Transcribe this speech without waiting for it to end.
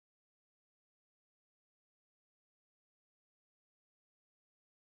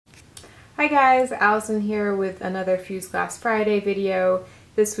Hi guys, Allison here with another Fused Glass Friday video.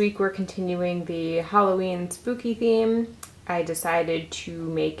 This week we're continuing the Halloween spooky theme. I decided to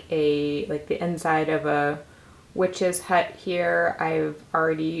make the inside of a witch's hut here. I've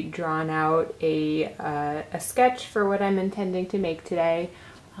already drawn out a sketch for what I'm intending to make today.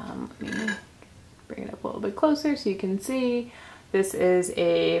 Let me bring it up a little bit closer so you can see. This is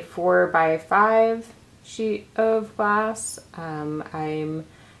a 4x5 sheet of glass. I'm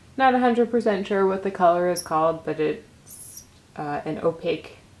not 100% sure what the color is called, but it's an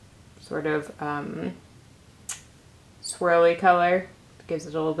opaque sort of swirly color. It gives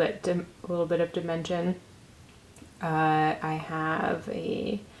it a little bit of dimension. I have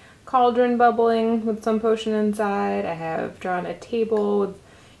a cauldron bubbling with some potion inside. I have drawn a table with,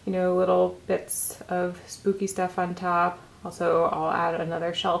 little bits of spooky stuff on top. Also, I'll add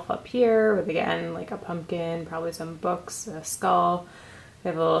another shelf up here with, again, like a pumpkin, probably some books, a skull. I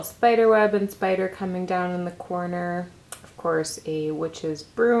have a little spider web and spider coming down in the corner. Of course, a witch's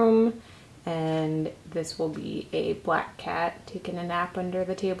broom, and this will be a black cat taking a nap under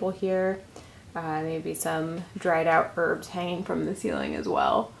the table here. Maybe some dried out herbs hanging from the ceiling as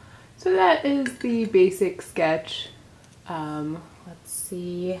well. So that is the basic sketch. Let's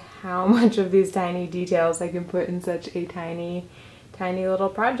see how much of these tiny details I can put in such a tiny little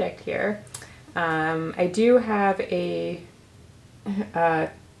project here. I do have a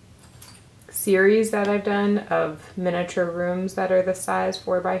series that I've done of miniature rooms that are the size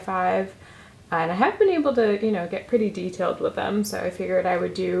 4x5, and I have been able to, get pretty detailed with them, so I figured I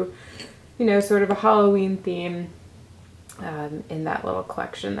would do, sort of a Halloween theme in that little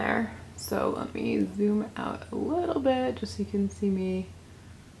collection there. So let me zoom out a little bit just so you can see me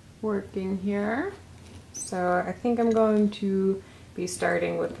working here. So I think I'm going to be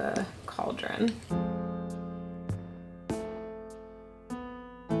starting with the cauldron.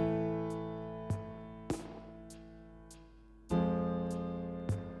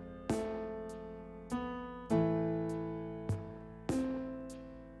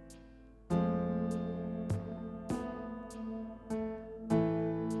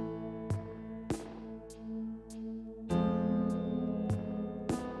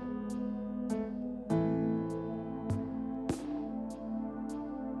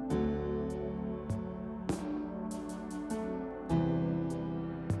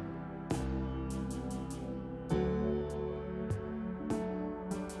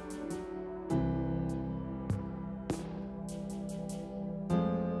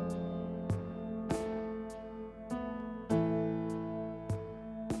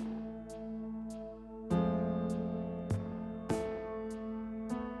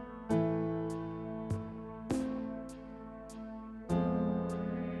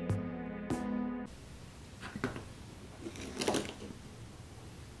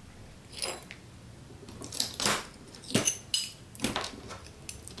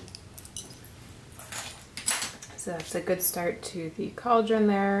 So that's a good start to the cauldron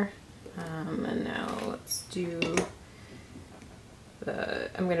there. And now let's do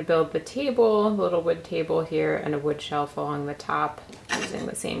I'm going to build the table, a little wood table here, and a wood shelf along the top using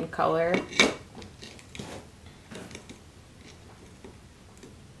the same color.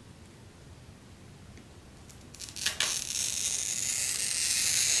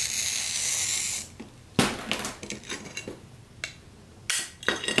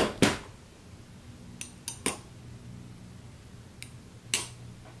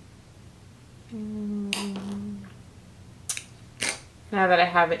 Now that I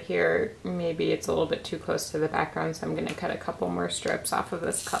have it here, maybe it's a little bit too close to the background, so I'm going to cut a couple more strips off of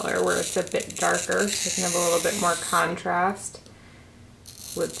this color where it's a bit darker, so I can have a little bit more contrast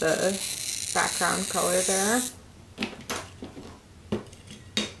with the background color there.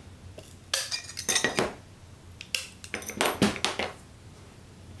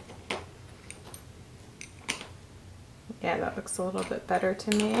 Yeah, that looks a little bit better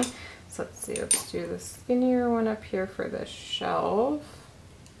to me. So let's see, let's do the skinnier one up here for the shelf.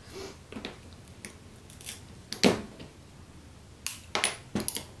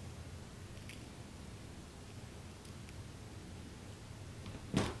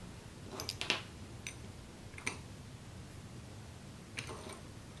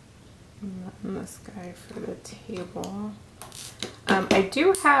 And then this guy for the table. I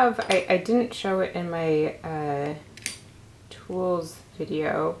do have, I didn't show it in my tools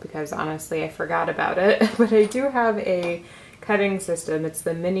video because honestly I forgot about it, but I do have a cutting system. It's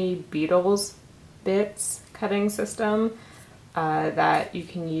the Mini Beetles Bits cutting system that you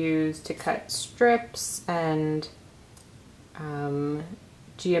can use to cut strips and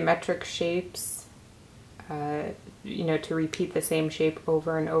geometric shapes you know, to repeat the same shape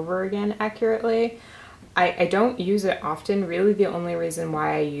over and over again accurately. I don't use it often. Really, the only reason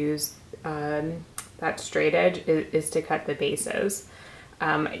why I use that straight edge is to cut the bases.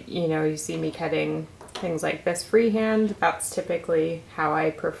 You know, you see me cutting things like this freehand. That's typically how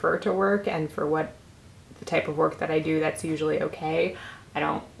I prefer to work, and for what the type of work that I do, that's usually okay. I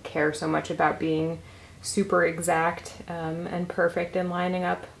don't care so much about being super exact and perfect and lining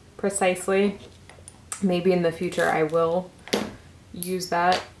up precisely. Maybe in the future I will use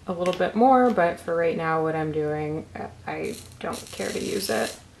that a little bit more, but for right now what I'm doing, I don't care to use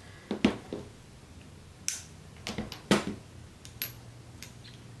it.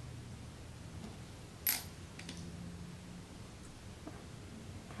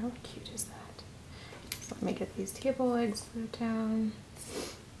 How cute is that? So let me get these table legs glued down.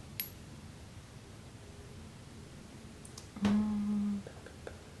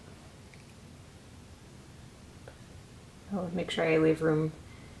 I'll make sure I leave room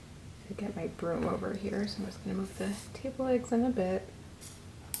to get my broom over here, so I'm just going to move the table legs in a bit.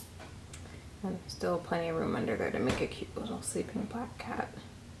 And still plenty of room under there to make a cute little sleeping black cat.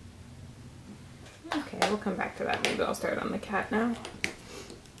 Okay, we'll come back to that. Maybe I'll start on the cat now.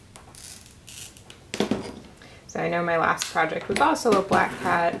 So I know my last project was also a black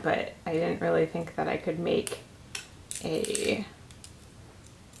cat, but I didn't really think that I could make a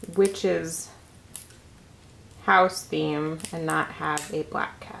witch's house theme and not have a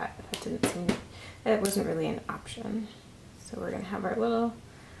black cat. That didn't seem, it wasn't really an option. So we're gonna have our little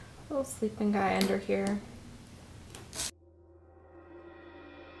sleeping guy under here.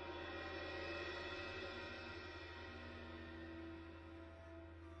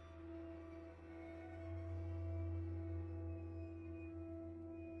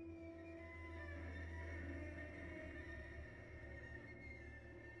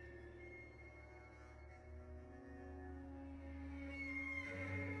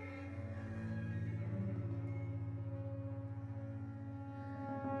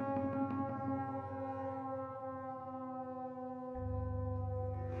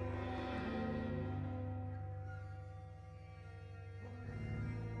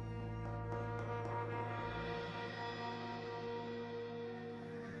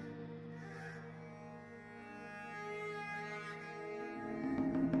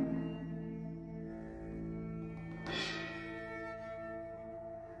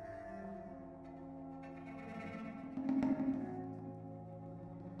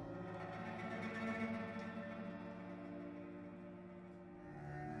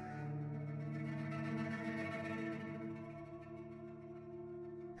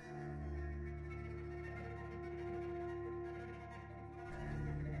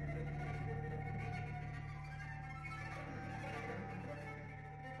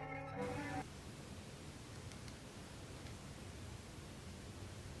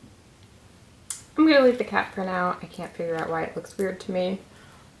 I'm gonna leave the cat for now. I can't figure out why it looks weird to me.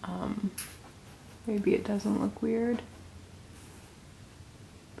 Maybe it doesn't look weird.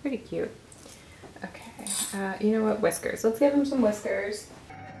 Pretty cute. Okay, you know what? Whiskers. Let's give him some whiskers.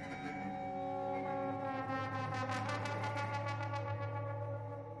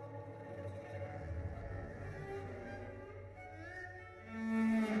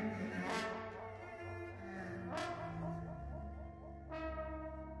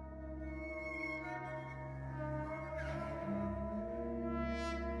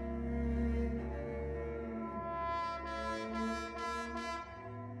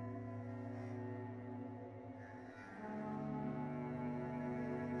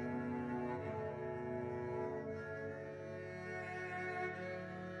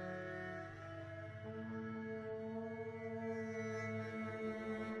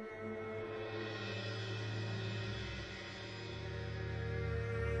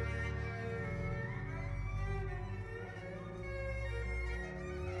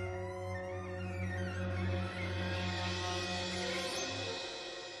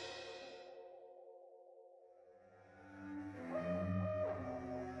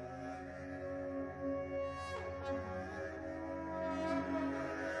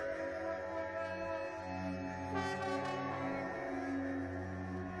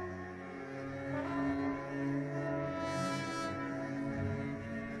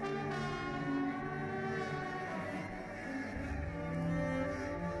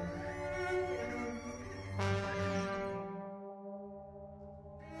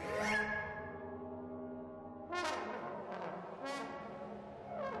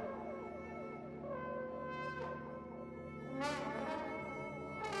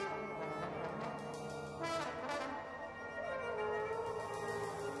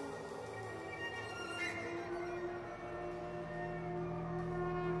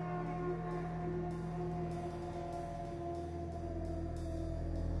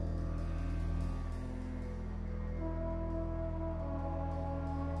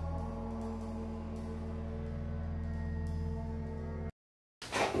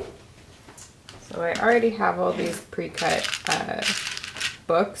 So I already have all these pre-cut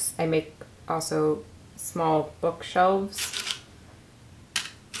books. I make also small bookshelves.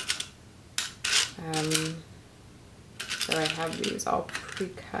 So I have these all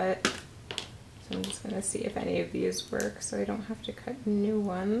pre-cut. So I'm just gonna see if any of these work so I don't have to cut new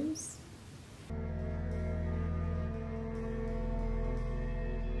ones.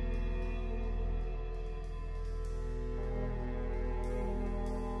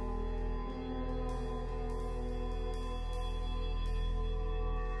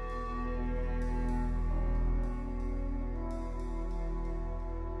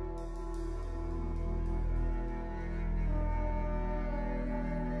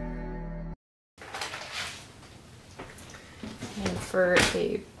 And for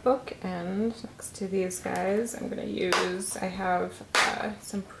a bookend next to these guys, I'm going to use, I have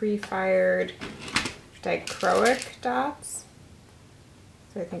some pre-fired dichroic dots.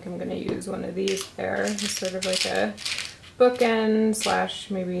 So I think I'm going to use one of these there as sort of like a bookend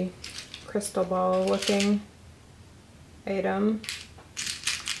slash maybe crystal ball looking item.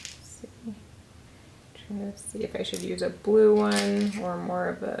 Trying to see if I should use a blue one or more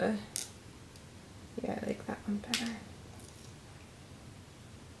of a, yeah, I like that one better.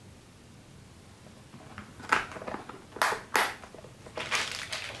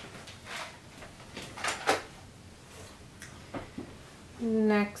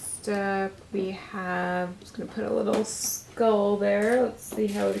 Next up we have, I'm just going to put a little skull there. Let's see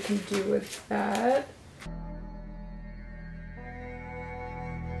how we can do with that.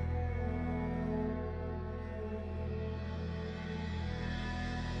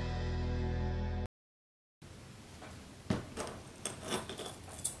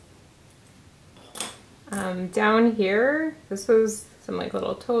 Down here, this was some like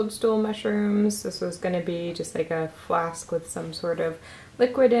little toadstool mushrooms. This was going to be just like a flask with some sort of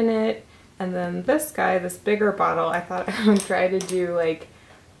liquid in it. And then this guy, this bigger bottle, I thought I would try to do like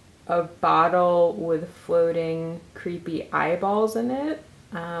a bottle with floating creepy eyeballs in it.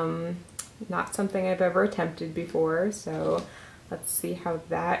 Not something I've ever attempted before, so let's see how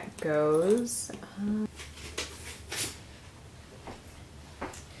that goes.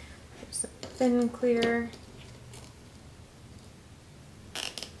 There's some thin clear.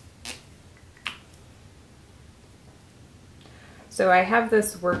 So I have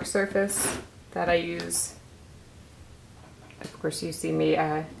this work surface that I use. Of course, you see me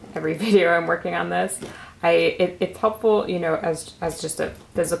every video I'm working on this. It's helpful, you know, as just a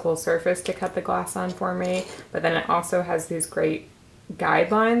physical surface to cut the glass on for me, but then it also has these great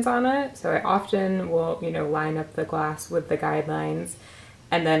guidelines on it. So I often will, you know, line up the glass with the guidelines,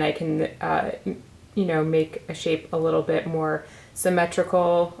 and then I can, you know, make a shape a little bit more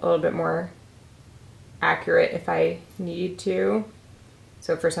symmetrical, a little bit more accurate if I need to.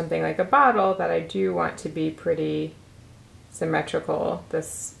 So for something like a bottle that I do want to be pretty symmetrical,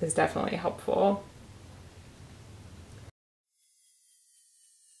 this is definitely helpful.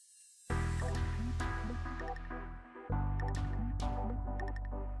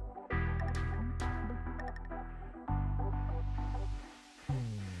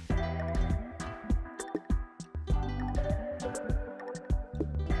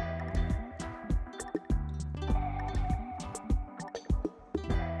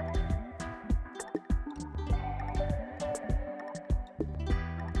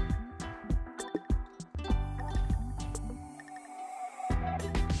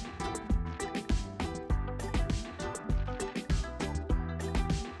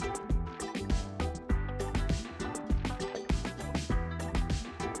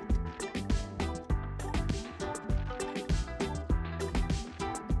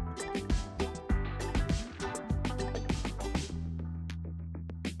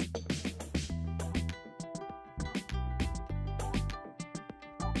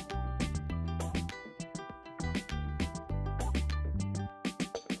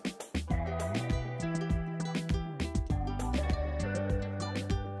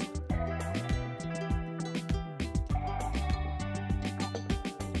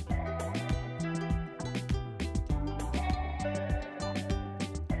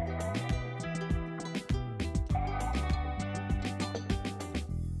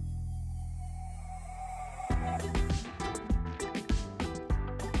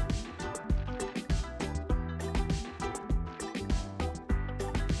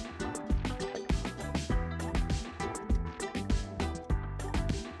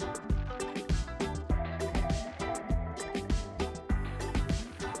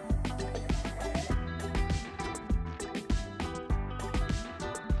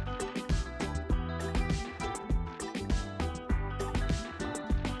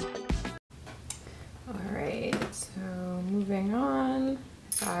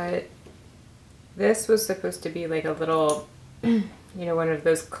 this was supposed to be like a little, you know, one of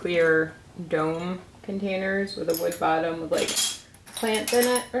those clear dome containers with a wood bottom with like plants in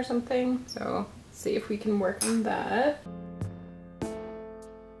it or something. So let's see if we can work on that.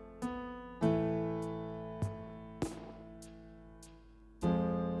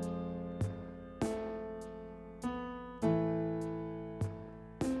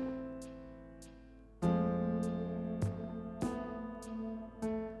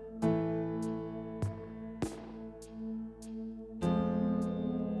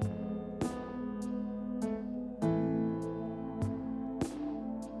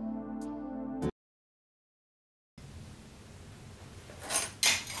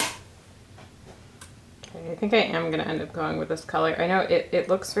 I think I am going to end up going with this color. I know it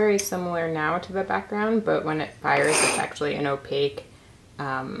looks very similar now to the background, but when it fires, it's actually an opaque,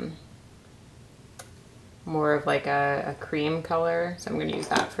 more of like a cream color. So I'm going to use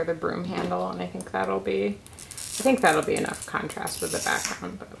that for the broom handle, and I think that'll be enough contrast with the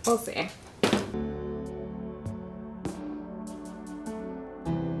background, but we'll see.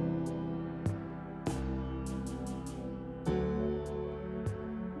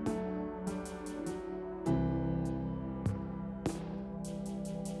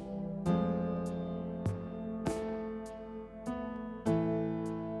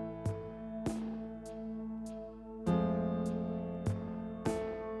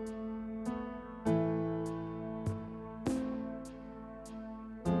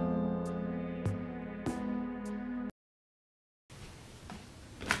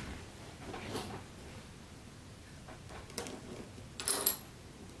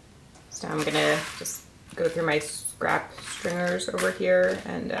 So I'm gonna just go through my scrap stringers over here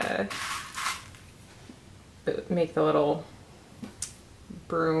and make the little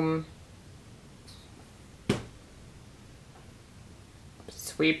broom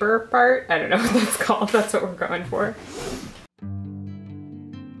sweeper part. I don't know what that's called. That's what we're going for.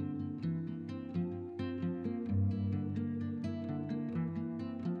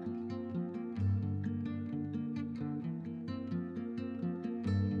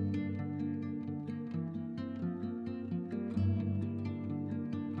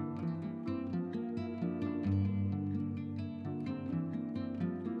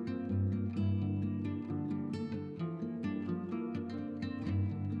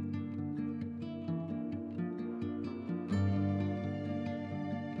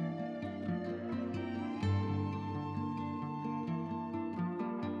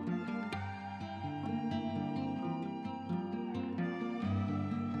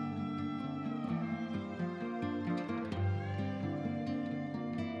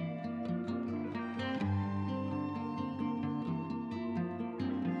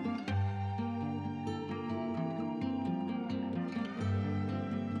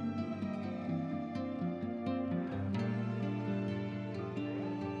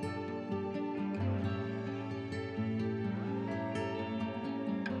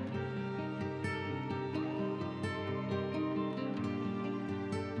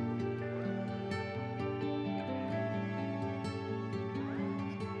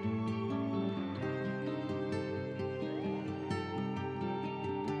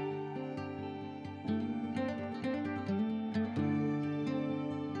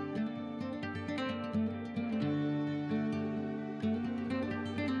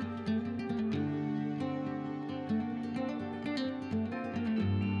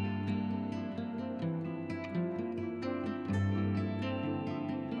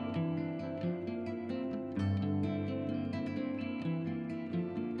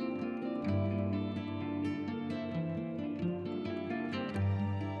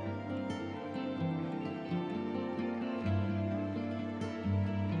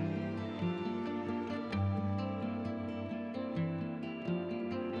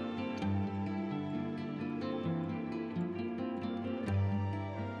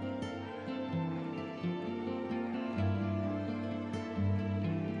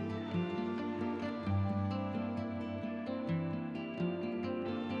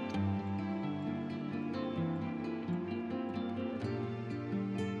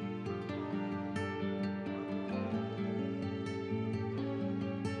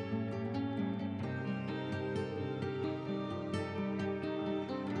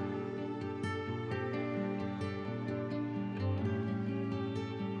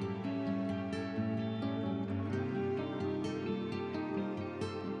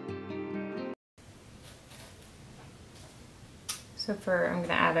 So I'm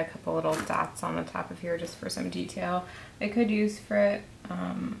gonna add a couple little dots on the top of here just for some detail. I could use frit.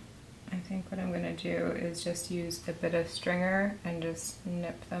 I think what I'm gonna do is just use a bit of stringer and just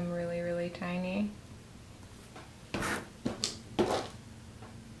nip them really, really tiny.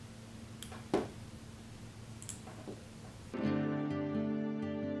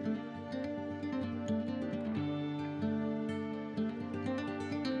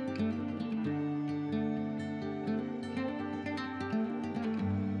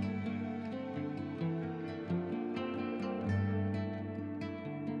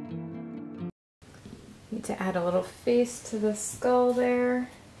 Need to add a little face to the skull there.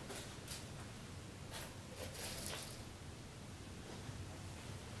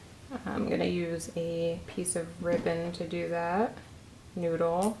 I'm gonna use a piece of ribbon to do that.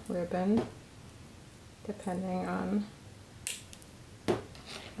 Noodle ribbon, depending on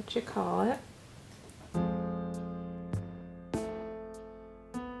what you call it.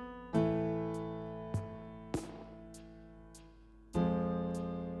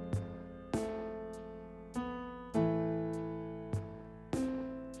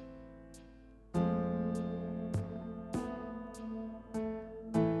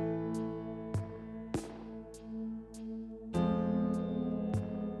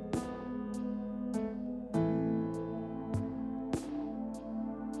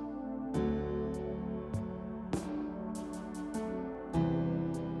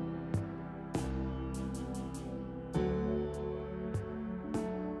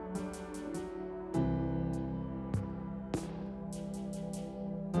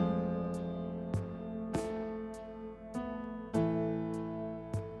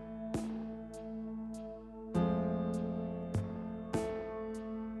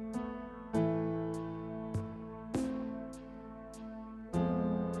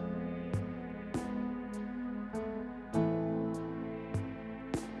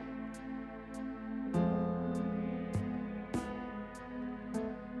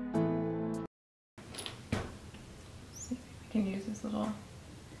 I can use this little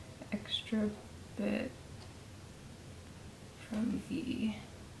extra bit from the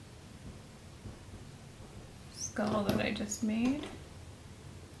skull that I just made.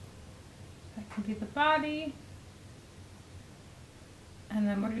 That can be the body. And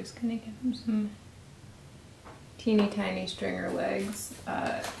then we're just gonna give him some teeny tiny stringer legs.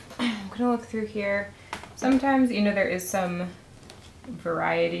 I'm gonna look through here. Sometimes, you know, there is some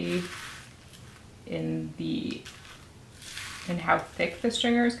variety in how thick the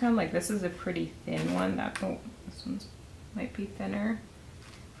stringers come. Like this is a pretty thin one. This one's might be thinner.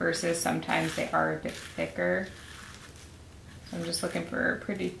 Versus sometimes they are a bit thicker. So I'm just looking for a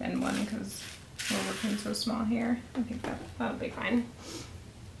pretty thin one because we're working so small here. I think that'll be fine.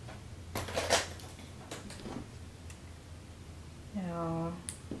 Now,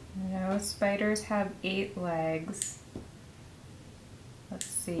 no, spiders have 8 legs. Let's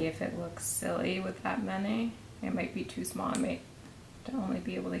see if it looks silly with that many. It might be too small. I might only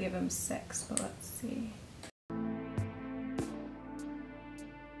be able to give him 6, but let's see.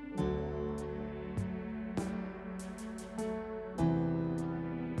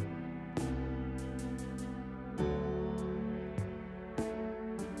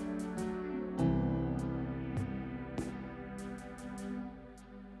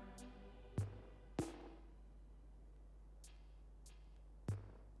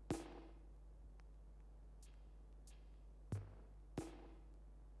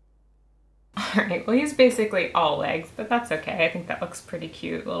 Alright, well he's basically all legs, but that's okay. I think that looks pretty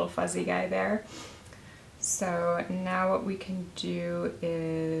cute, little fuzzy guy there. So now what we can do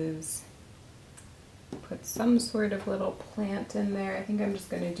is put some sort of little plant in there. I think I'm just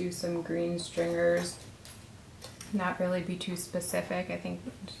going to do some green stringers. Not really be too specific. I think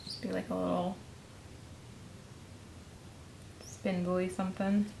just be like a little spindly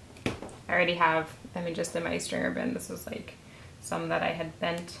something. I already have, just in my stringer bin, this was like some that I had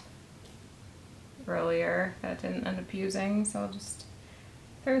bent earlier that I didn't end up using, so I'll just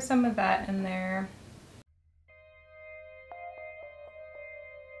throw some of that in there.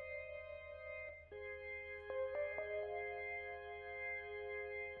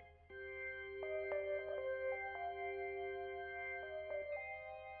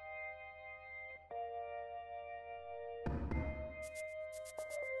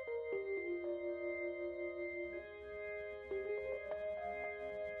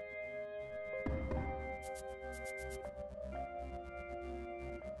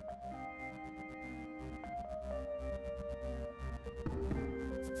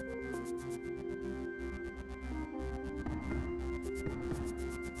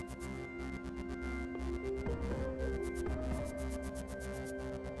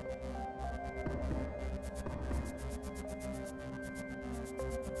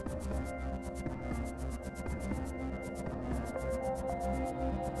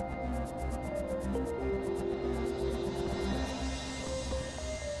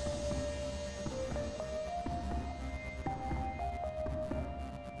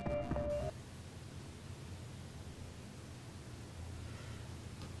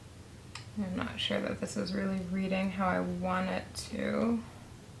 I'm not sure that this is really reading how I want it to.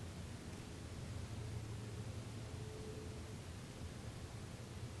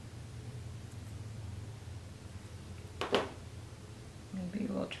 Maybe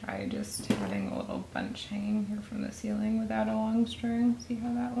we'll try just having a little bunch hanging here from the ceiling without a long string, see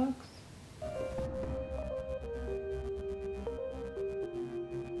how that looks.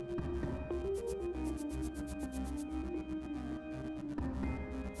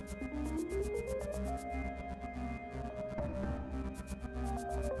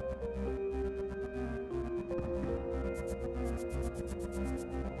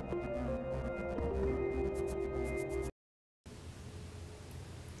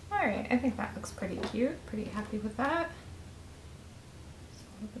 Alright, I think that looks pretty cute. Pretty happy with that. Just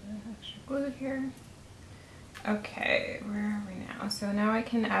a little bit of extra glue here. Okay, where are we now? So now I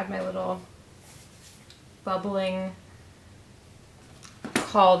can add my little bubbling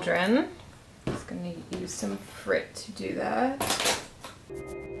cauldron. I'm just going to use some frit to do that.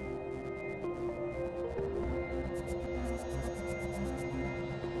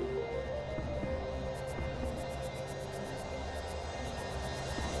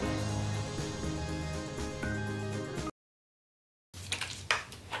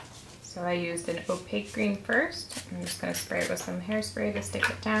 So I used an opaque green first. I'm just going to spray it with some hairspray to stick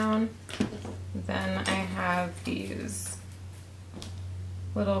it down. Then I have these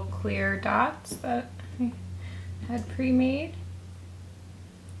little clear dots that I had pre-made.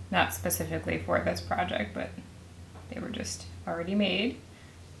 Not specifically for this project, but they were just already made.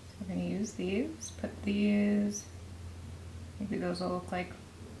 So we're going to use these, put these, maybe those will look like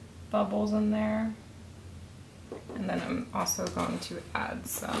bubbles in there. And then I'm also going to add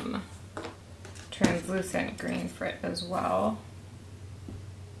some translucent green frit as well.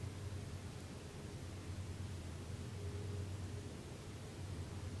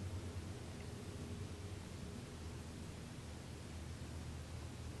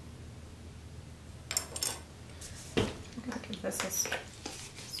 I'm going to give this a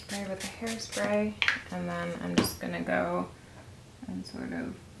spray with a hairspray, and then I'm just going to go and sort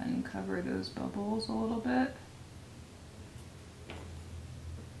of uncover those bubbles a little bit.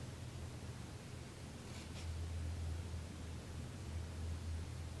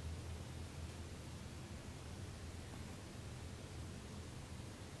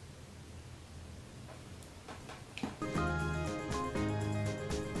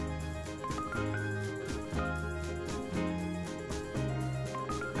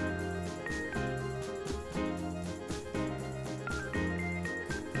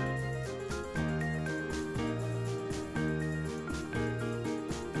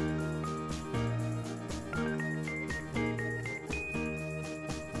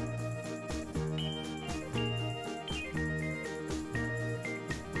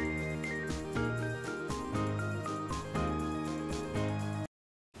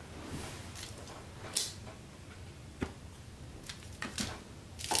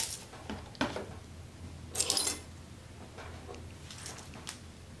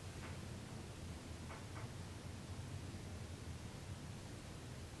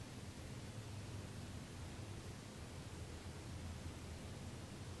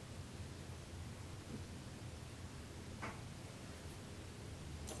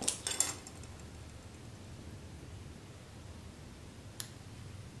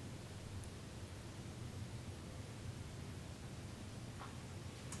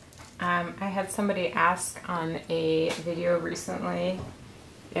 I had somebody ask on a video recently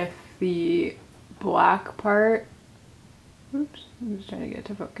if the black part, oops, I'm just trying to get it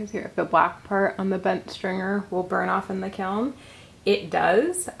to focus here, if the black part on the bent stringer will burn off in the kiln. It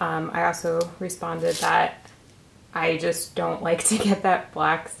does. I also responded that I just don't like to get that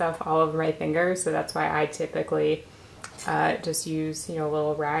black stuff all over my fingers, so that's why I typically just use, you know, a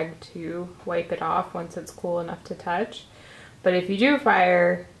little rag to wipe it off once it's cool enough to touch. But if you do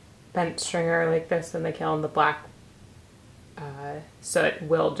fire bent stringer like this in the kiln, the black soot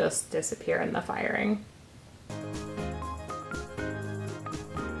will just disappear in the firing.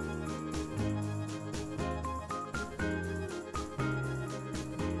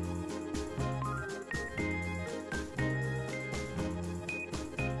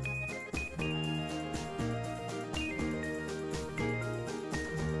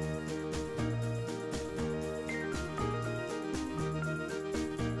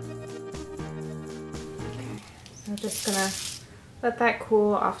 I'm just gonna let that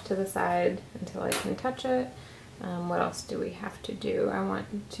cool off to the side until I can touch it. What else do we have to do? I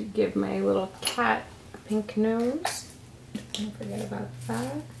want to give my little cat a pink nose. Don't forget about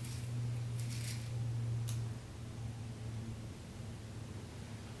that.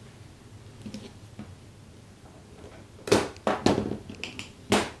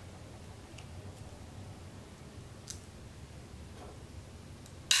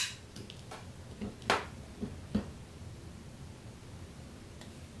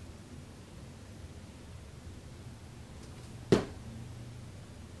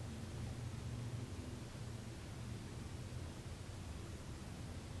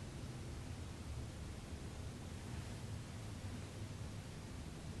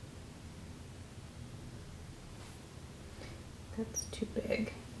 That's too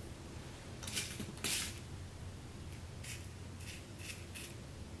big.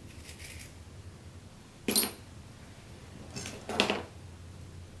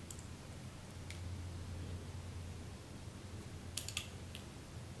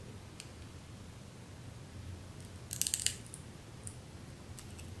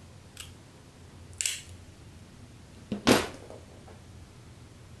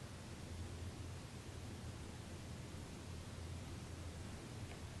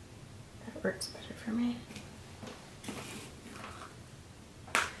 Works better for me.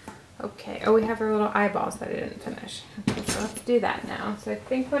 Okay, oh, we have our little eyeballs that I didn't finish. Okay, so let's do that now. So I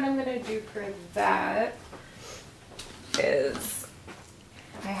think what I'm gonna do for that is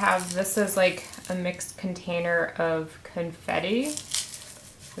I have, this is like a mixed container of confetti,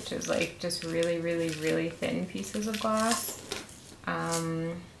 which is like just really, really, really thin pieces of glass.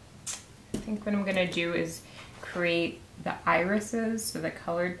 I think what I'm gonna do is create the irises, so the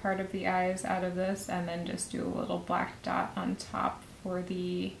colored part of the eyes out of this, and then just do a little black dot on top for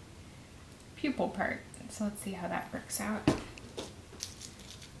the pupil part. So let's see how that works out.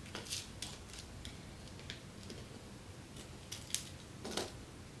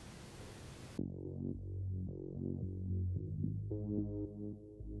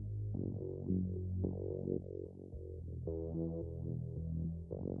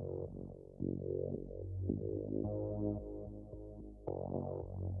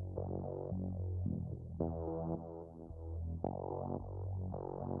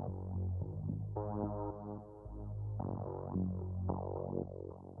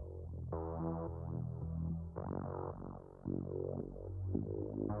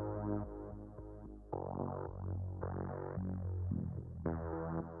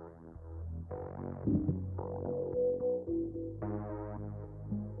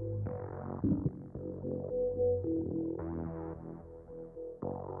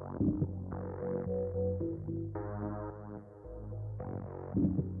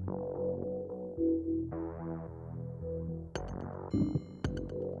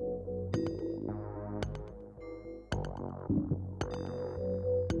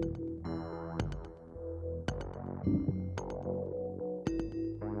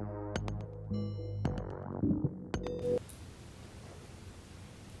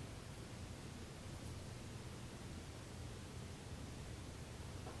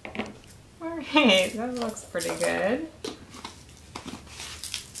 Alright, that looks pretty good.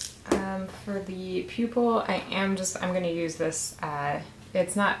 For the pupil, I'm going to use this,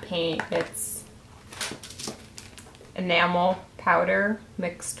 it's not paint, it's enamel powder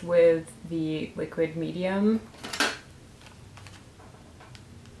mixed with the liquid medium.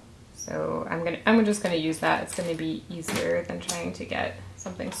 So I'm just going to use that. It's going to be easier than trying to get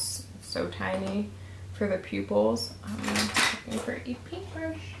something so tiny for the pupils. Looking for a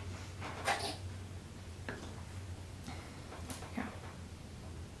paintbrush.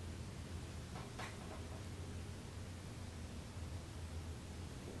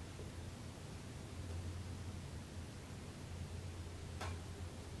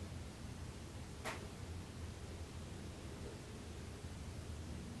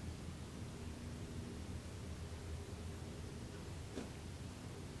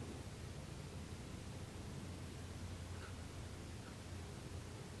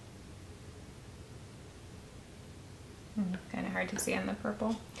 Kind of hard to see on the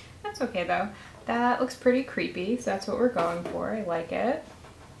purple. That's okay though. That looks pretty creepy, so that's what we're going for. I like it.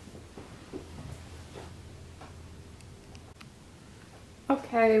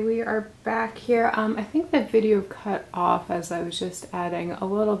 Okay, we are back here. I think the video cut off as I was just adding a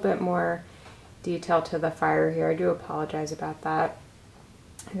little bit more detail to the fire here. I do apologize about that.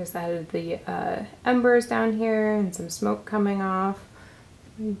 I just added the embers down here and some smoke coming off.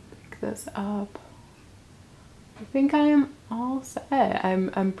 Let me pick this up. I think I'm all set.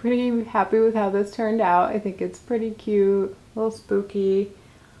 I'm pretty happy with how this turned out. I think it's pretty cute, a little spooky,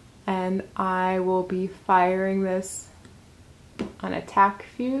 and I will be firing this on a tack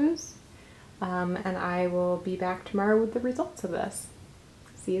fuse, and I will be back tomorrow with the results of this.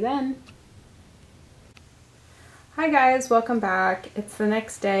 See you then. Hi guys, welcome back. It's the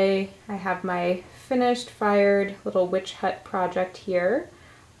next day. I have my finished fired little witch hut project here.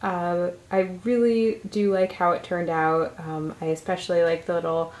 I really do like how it turned out. I especially like the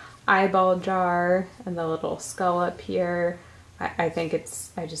little eyeball jar and the little skull up here. I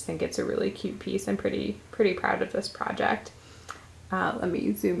just think it's a really cute piece. I'm pretty proud of this project. Let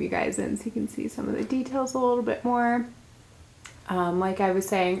me zoom you guys in so you can see some of the details a little bit more. Like I was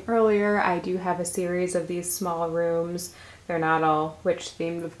saying earlier, I do have a series of these small rooms. They're not all witch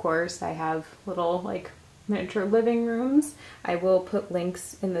themed, of course. I have little like miniature living rooms. I will put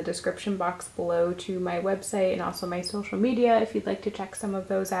links in the description box below to my website and also my social media if you'd like to check some of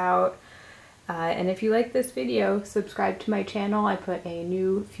those out. And if you like this video, subscribe to my channel. I put a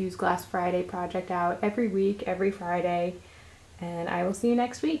new Fuse Glass Friday project out every week, every Friday, and I will see you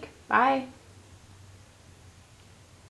next week. Bye!